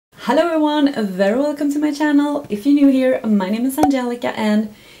Hello everyone, very welcome to my channel. If you're new here, my name is Angelica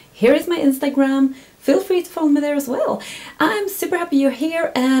and here is my Instagram. Feel free to follow me there as well. I'm super happy you're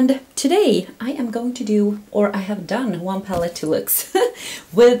here, and today I am going to do, or I have done, one palette to looks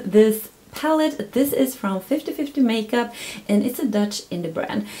with this palette. This is from 50/50 Makeup and it's a Dutch indie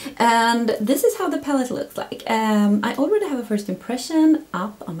brand, and this is how the palette looks like. I already have a first impression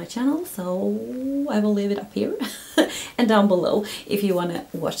up on my channel, so I will leave it up here and down below if you want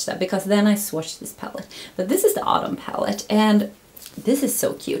to watch that, because then I swatched this palette. But this is the autumn palette and this is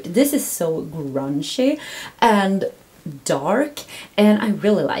so cute. This is so grungy and dark, and I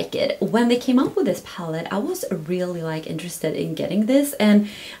really like it. When they came out with this palette, I was really interested in getting this, and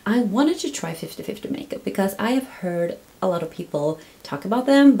I wanted to try 50/50 Makeup because I have heard a lot of people talk about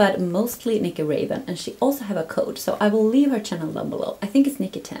them, but mostly Nikki Raven, and she also have a code, so I will leave her channel down below. I think it's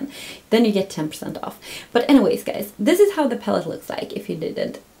Nikki10. Then you get 10% off. But anyways guys, this is how the palette looks like if you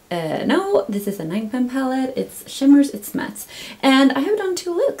didn't no, this is a 9-pan palette. It's shimmers, it's mattes, and I have done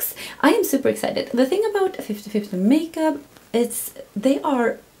 2 looks. I am super excited. The thing about 50/50 Makeup, they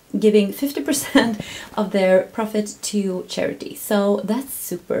are giving 50% of their profit to charity, so that's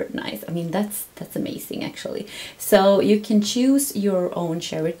super nice. I mean, that's amazing actually. So you can choose your own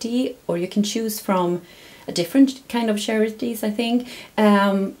charity, or you can choose from a different kind of charities, I think,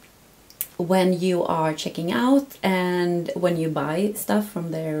 when you are checking out and when you buy stuff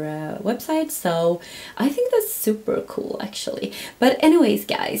from their website. So I think that's super cool actually. But anyways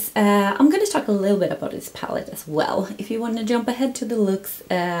guys, I'm gonna talk a little bit about this palette as well. If you want to jump ahead to the looks,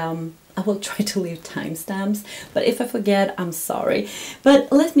 I will try to leave timestamps, but if I forget, I'm sorry. But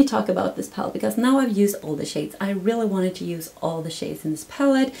let me talk about this palette, because now I've used all the shades. I really wanted to use all the shades in this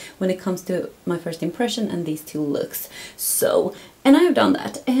palette when it comes to my first impression and these 2 looks. So, and I have done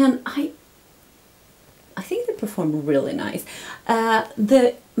that, and I think they perform really nice. The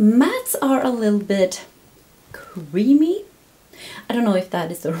mattes are a little bit creamy. I don't know if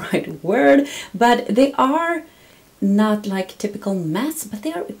that is the right word, but they are not like typical mattes, but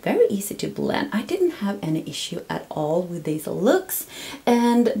they are very easy to blend. I didn't have any issue at all with these looks,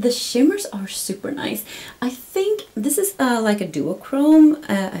 and the shimmers are super nice. I think this is like a duochrome.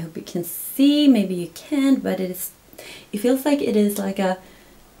 I hope you can see, maybe you can't, but it feels like it is like a,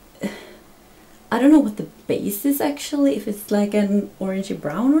 I don't know what the base is actually, if it's like an orangey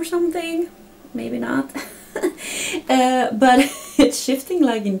brown or something, maybe not. But it's shifting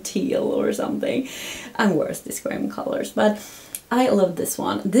like in teal or something. I'm worse describing colors, but I love this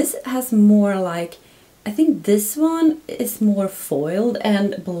one. This has more like, I think this one is more foiled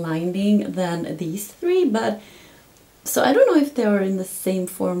and blinding than these 3, but so I don't know if they are in the same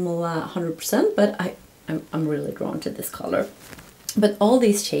formula 100%, but I'm really drawn to this color. But all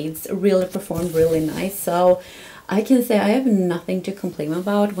these shades really perform really nice, so I can say I have nothing to complain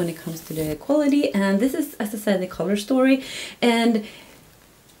about when it comes to the quality. And this is, as I said, the color story, and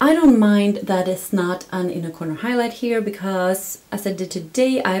I don't mind that it's not an inner corner highlight here, because as I did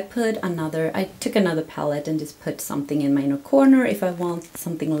today, I took another palette and just put something in my inner corner if I want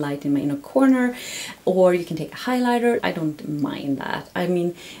something light in my inner corner, or you can take a highlighter. I don't mind that. I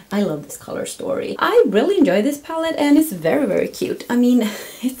mean, I love this color story. I really enjoy this palette, and it's very, very cute. I mean,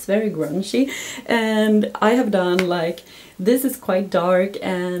 it's very grungy, and I have done like, this is quite dark,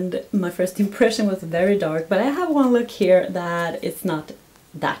 and my first impression was very dark, but I have one look here that it's not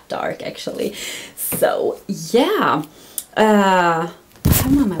that dark actually. So yeah, I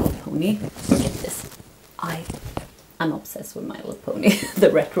have my My Little Pony. Forget this. I'm obsessed with My Little Pony,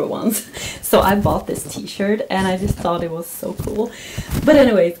 the retro ones. So I bought this t-shirt and I just thought it was so cool. But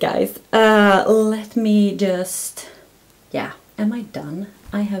anyways guys, let me just, yeah, am I done?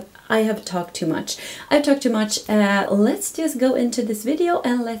 I have talked too much. I've talked too much. Let's just go into this video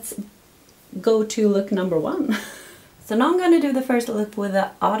and let's go to look number 1. So now I'm going to do the first look with the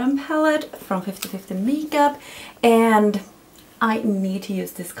autumn palette from 50/50 Makeup, and I need to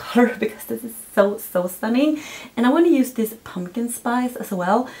use this color because this is so stunning, and I want to use this pumpkin spice as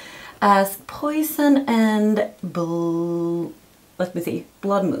well as poison and let me see,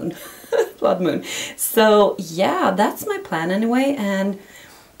 blood moon. Blood moon. So yeah, that's my plan anyway, and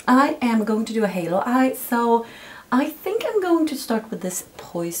I am going to do a halo eye. So I think I'm going to start with this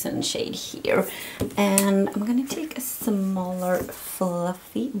poison shade here, and I'm going to take a smaller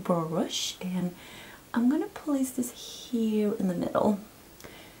fluffy brush, and I'm going to place this here in the middle,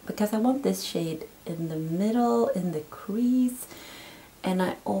 because I want this shade in the middle, in the crease, and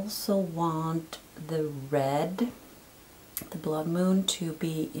I also want the red, the blood moon, to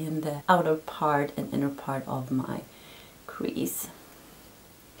be in the outer part and inner part of my crease.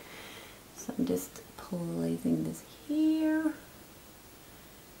 So I'm just placing this here,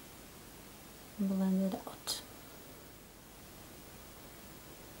 blend it out.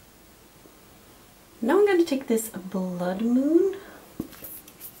 Now I'm going to take this Blood Moon,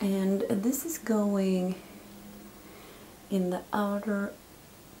 and this is going in the outer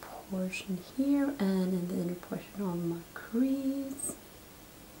portion here and in the inner portion on my crease.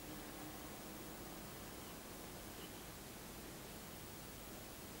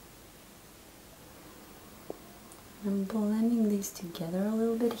 I'm blending these together a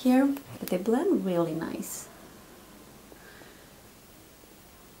little bit here, but they blend really nice.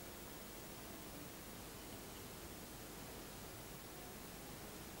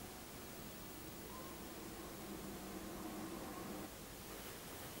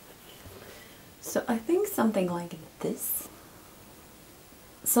 So I think something like this.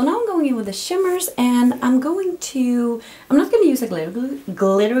 So now I'm going in with the shimmers, and I'm not going to use a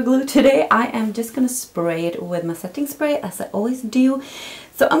glitter glue today. I am just going to spray it with my setting spray, as I always do.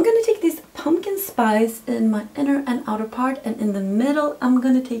 So I'm going to take this pumpkin spice in my inner and outer part, and in the middle I'm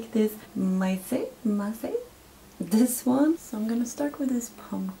going to take this Maise, this one. So I'm going to start with this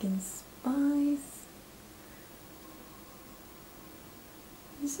pumpkin spice.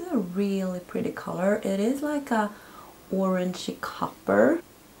 This is a really pretty color. It is like a orangey copper.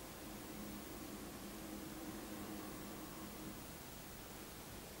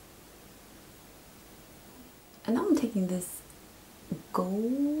 And now I'm taking this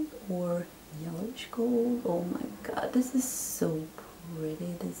gold or yellowish gold. Oh my god, this is so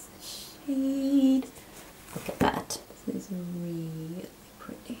pretty, this shade. Look at that. This is really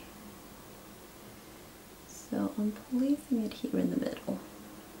pretty. So I'm placing it here in the middle.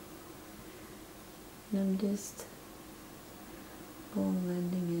 And I'm just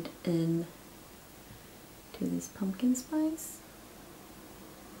blending it in to this pumpkin spice.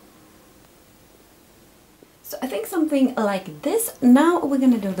 So I think something like this. Now we're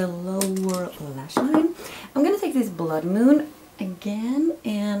gonna do the lower lash line. I'm gonna take this Blood Moon again,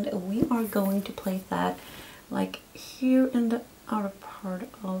 and we are going to place that like here in the outer part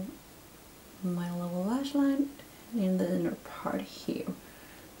of my lower lash line, and in the inner part here.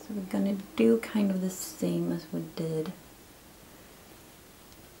 So we're gonna do kind of the same as we did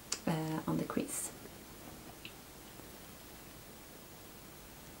on the crease.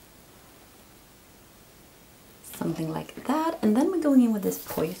 Something like that, and then we're going in with this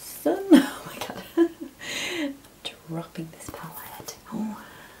Poison. Oh my god, I'm dropping this palette. Oh.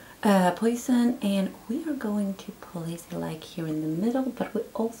 Poison, and we are going to place it like here in the middle, but we're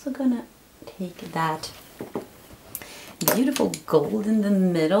also gonna take that beautiful gold in the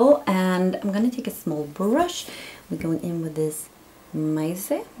middle, and I'm gonna take a small brush. We're going in with this Maise.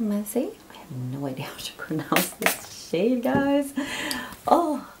 I have no idea how to pronounce this shade, guys.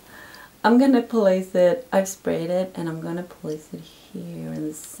 Oh, I'm gonna place it, I've sprayed it, and I'm gonna place it here in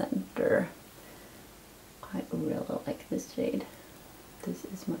the center. I really like this shade. This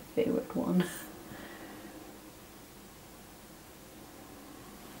is my favorite one.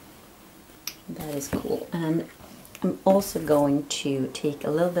 That is cool. And I'm also going to take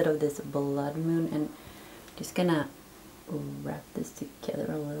a little bit of this Blood Moon and just gonna wrap this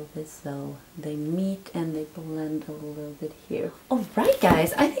together a little bit so they meet and they blend a little bit here. Alright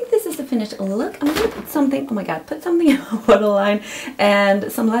guys, I think this is the finished look. I'm gonna put something, oh my god, put something in my waterline and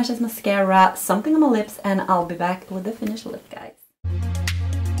some lashes, mascara, something on my lips, and I'll be back with the finished look, guys.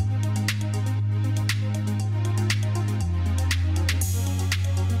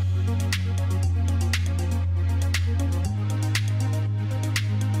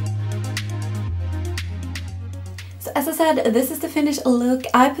 As I said, this is the finished look.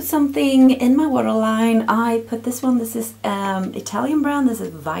 I put something in my waterline. I put this one. This is Italian brand. This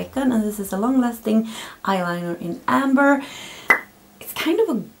is Wycon, and this is a long-lasting eyeliner in amber. It's kind of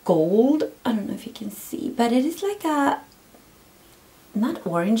a gold. I don't know if you can see, but it is like a not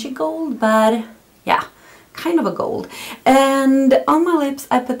orangey gold, but yeah, kind of a gold. And on my lips,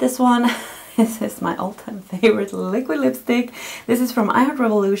 I put this one. This is my all-time favorite liquid lipstick. This is from I Heart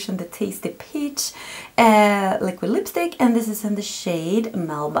Revolution, the Tasty Peach liquid lipstick, and this is in the shade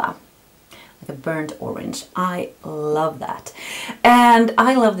Melba, like a burnt orange. I love that, and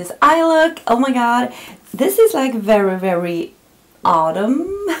I love this eye look. Oh my god, this is like very, very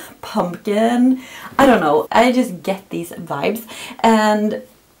autumn, pumpkin. I don't know, I just get these vibes, and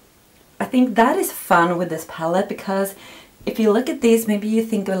I think that is fun with this palette because if you look at these, maybe you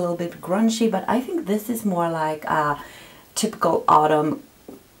think a little bit grungy, but I think this is more like a typical autumn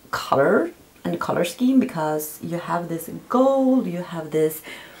color and color scheme, because you have this gold, you have this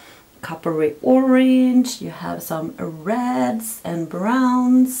coppery orange, you have some reds and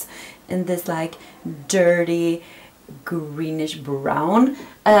browns, and this like dirty greenish brown.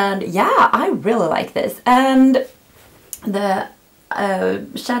 And yeah, I really like this. And the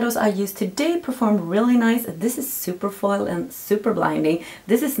shadows I used today performed really nice. This is super foil and super blinding.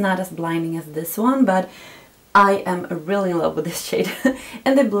 This is not as blinding as this one, but I am really in love with this shade.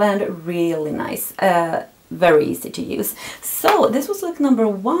 And they blend really nice. Very easy to use. So this was look number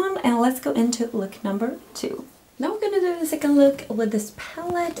 1, and let's go into look number 2. Now we're gonna do the second look with this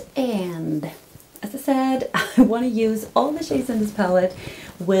palette, and as I said, I want to use all the shades in this palette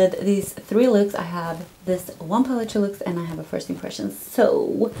with these 3 looks. I have this 1 palette, 2 looks, and I have a first impression.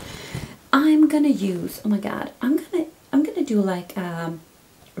 So I'm gonna use, oh my god, I'm gonna do like a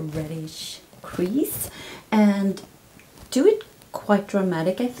reddish crease and do it quite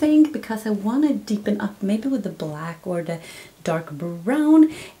dramatic, I think, because I want to deepen up maybe with the black or the dark brown.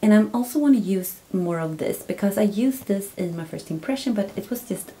 And I also want to use more of this because I used this in my first impression, but it was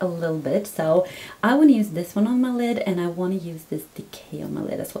just a little bit. So I want to use this one on my lid, and I want to use this decay on my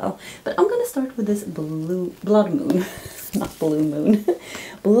lid as well. But I'm gonna start with this blood moon not blue moon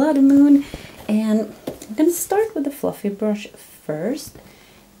blood moon, and I'm gonna start with the fluffy brush first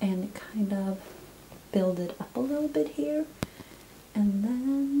and kind of build it up a little bit here. And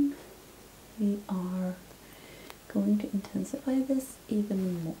then we are going to intensify this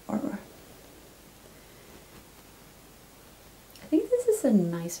even more. I think this is a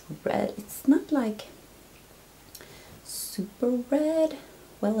nice red. It's not like super red.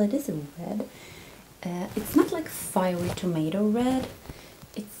 Well, it is a red. It's not like fiery tomato red.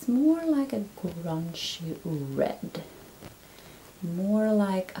 It's more like a grungy red. More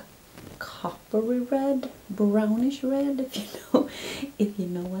like a coppery red, brownish red, if you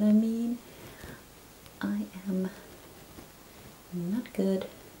know what I mean. I am not good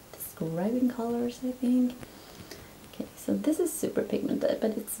describing colors, I think. Okay, so this is super pigmented,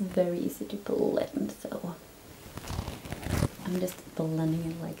 but it's very easy to blend, so I'm just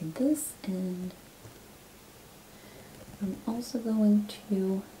blending it like this, and I'm also going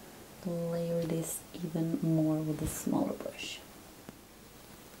to layer this even more with a smaller brush.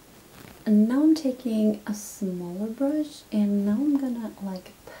 And now I'm taking a smaller brush, and now I'm gonna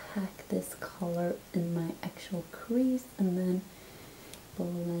like pack this color in my actual crease and then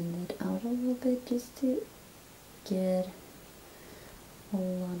blend it out a little bit just to get a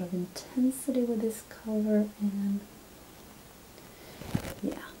lot of intensity with this color, and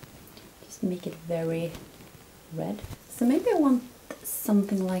yeah, just make it very red. So maybe I want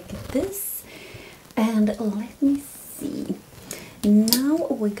something like this, and let me see. Now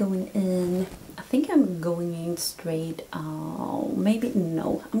we're going in, I think I'm going in straight, maybe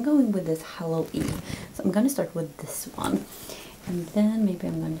no, I'm going with this Hello Eve. So I'm going to start with this one, and then maybe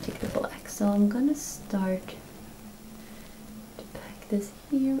I'm going to take the black. So I'm going to start to pack this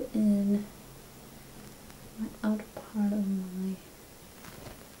here in my outer part of my,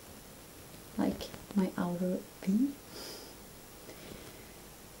 like my outer V.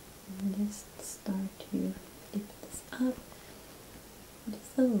 And just start to dip this up.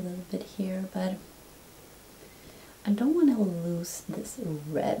 Just a little bit here, but I don't want to lose this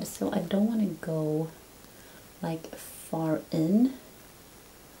red, so I don't want to go like far in.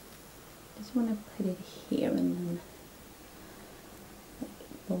 I just want to put it here and then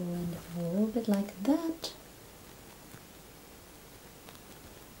like blend it a little bit like that.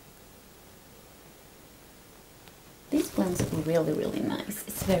 These blends are really, really nice.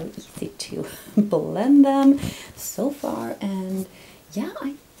 It's very easy to blend them so far, and yeah,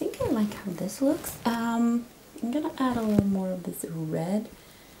 I think I like how this looks. I'm gonna add a little more of this red,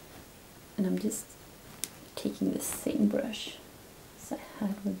 and I'm just taking the same brush as I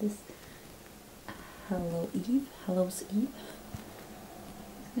had with this Hallow's Eve.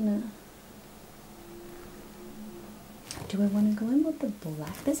 Do I want to go in with the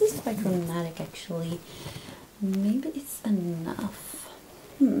black? This is quite dramatic, actually. Maybe it's enough.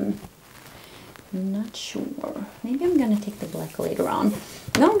 Not sure. Maybe I'm gonna take the black later on.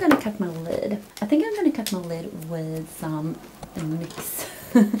 Now I'm gonna cut my lid. I think I'm gonna cut my lid with some NYX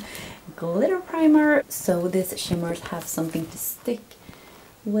glitter primer, so these shimmers have something to stick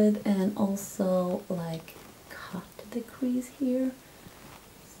with, and also like cut the crease here.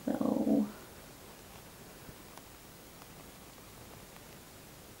 So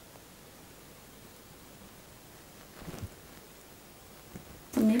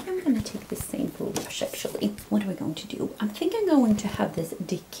maybe I'm going to take the same brush actually. What are we going to do? I think I'm going to have this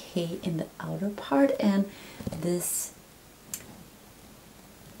decay in the outer part and this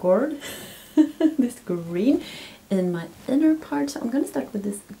gold, this green in my inner part. So I'm going to start with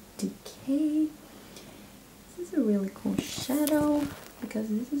this decay. This is a really cool shadow because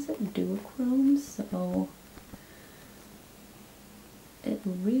this is a duochrome, so it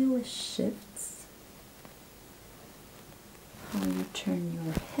really shifts how you turn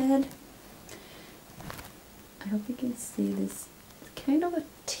your head. I hope you can see this kind of a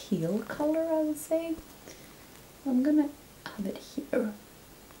teal color, I would say. I'm gonna have it here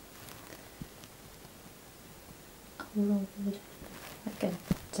a little bit like a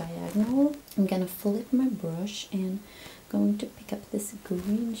diagonal. I'm gonna flip my brush and going to pick up this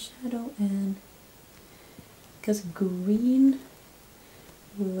green shadow, and because green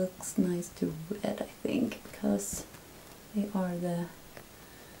looks nice to red, I think, because they are the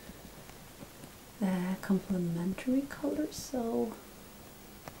complementary colors, so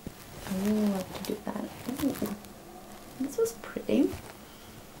I really like to do that. Ooh, this was pretty.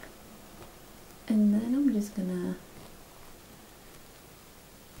 And then I'm just gonna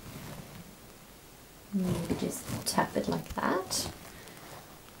maybe just tap it like that.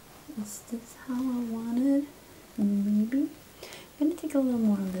 Is this how I want it? Maybe. I'm gonna take a little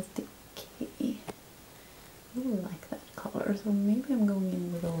more of this decay. I really like that color, so maybe I'm going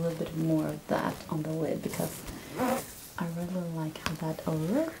in with a little bit more of that on the lid because I really like how that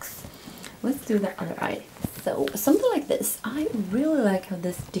looks. Let's do the other eye. So something like this. I really like how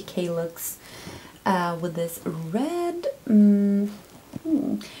this decay looks with this red.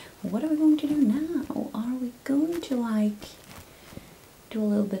 What are we going to do now? Are we going to like do a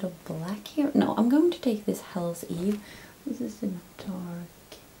little bit of black here? No, I'm going to take this Hell's Eve. This is a dark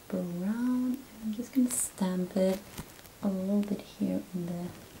brown. I'm just gonna stamp it a little bit here in the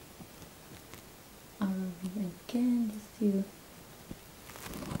outer V again, just to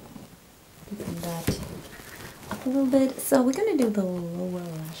deepen that up a little bit. So we're gonna do the lower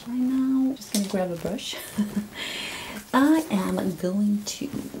lash line now. Just gonna grab a brush. I am going to,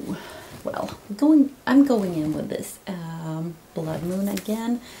 well, I'm going in with this Blood Moon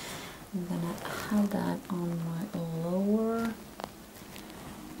again. I'm gonna have that on my lower.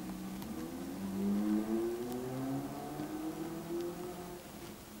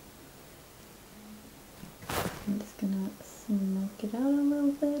 I'm just gonna smoke it out a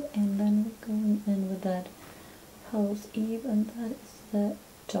little bit, and then we're going in with that Hell's Eve, and that is the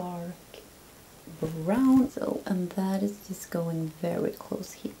dark brown. So, and that is just going very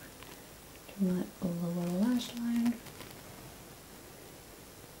close here to my lower lash line.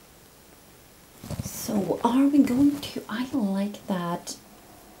 So are we going to, I like that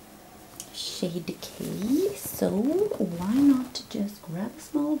shade decay, so why not just grab a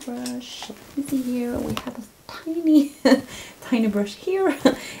small brush. Let me see here, we have a tiny tiny brush here,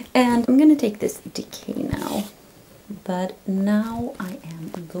 and I'm gonna take this decay now, but now I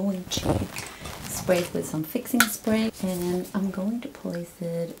am going to spray it with some fixing spray, and I'm going to place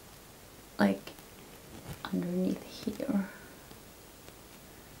it like underneath here,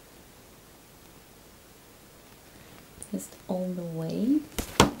 just all the way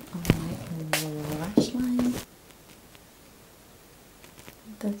on my lower lash line.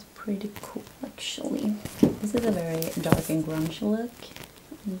 That's pretty cool, actually. This is a very dark and grunge look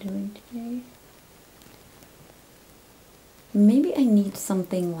I'm doing today. Maybe I need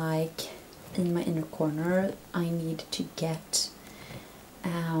something like in my inner corner. I need to get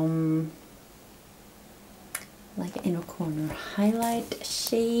like an inner corner highlight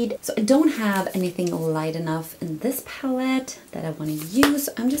shade. So I don't have anything light enough in this palette that I want to use.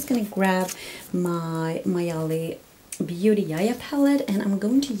 I'm just gonna grab my Myali Beauty Yayah palette, and I'm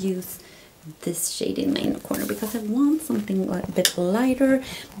going to use this shade in my inner corner because I want something a bit lighter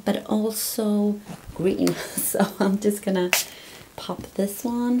but also green. So I'm just gonna pop this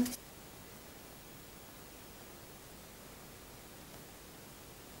one.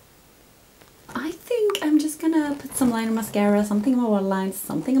 I think I'm just gonna put some liner mascara, something on my waterline,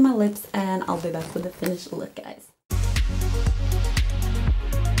 something on my lips, and I'll be back with the finished look, guys.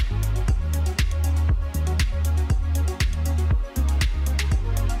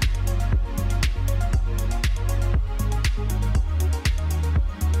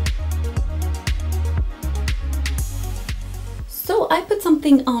 So I put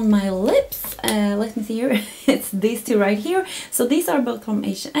something on my lips. Let me see here. It's these two right here. So these are both from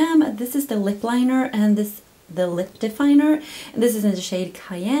H&M. This is the lip liner, and this the lip definer. And this is in the shade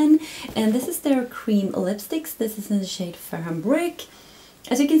Cayenne, and this is their cream lipsticks. This is in the shade Fareham Brick.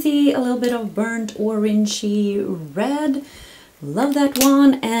 As you can see, a little bit of burnt orangey red. Love that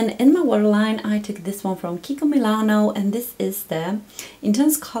one. And in my waterline, I took this one from Kiko Milano, and this is the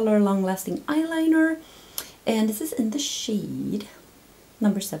Intense Color Long Lasting Eyeliner. And this is in the shade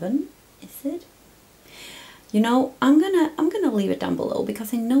number 7, is it? You know, I'm gonna leave it down below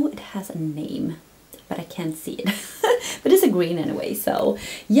because I know it has a name, but I can't see it. But it's a green anyway, so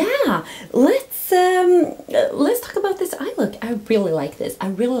yeah, let's talk about this eye look. I really like this. I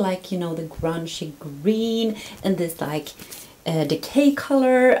really like, you know, the grungy green and this like decay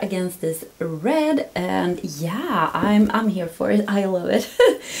color against this red, and yeah, I'm here for it. I love it.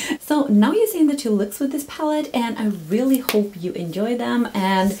 So now you've seen the two looks with this palette, and I really hope you enjoy them.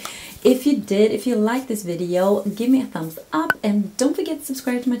 And if you did, if you liked this video, give me a thumbs up and don't forget to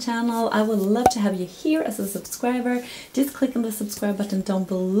subscribe to my channel. I would love to have you here as a subscriber. Just click on the subscribe button down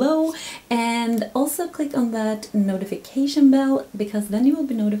below and also click on that notification bell, because then you will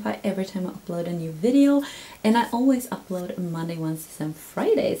be notified every time I upload a new video. And I always upload Monday, Wednesdays and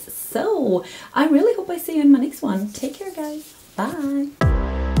Fridays. So I really hope I see you in my next one. Take care, guys. Bye.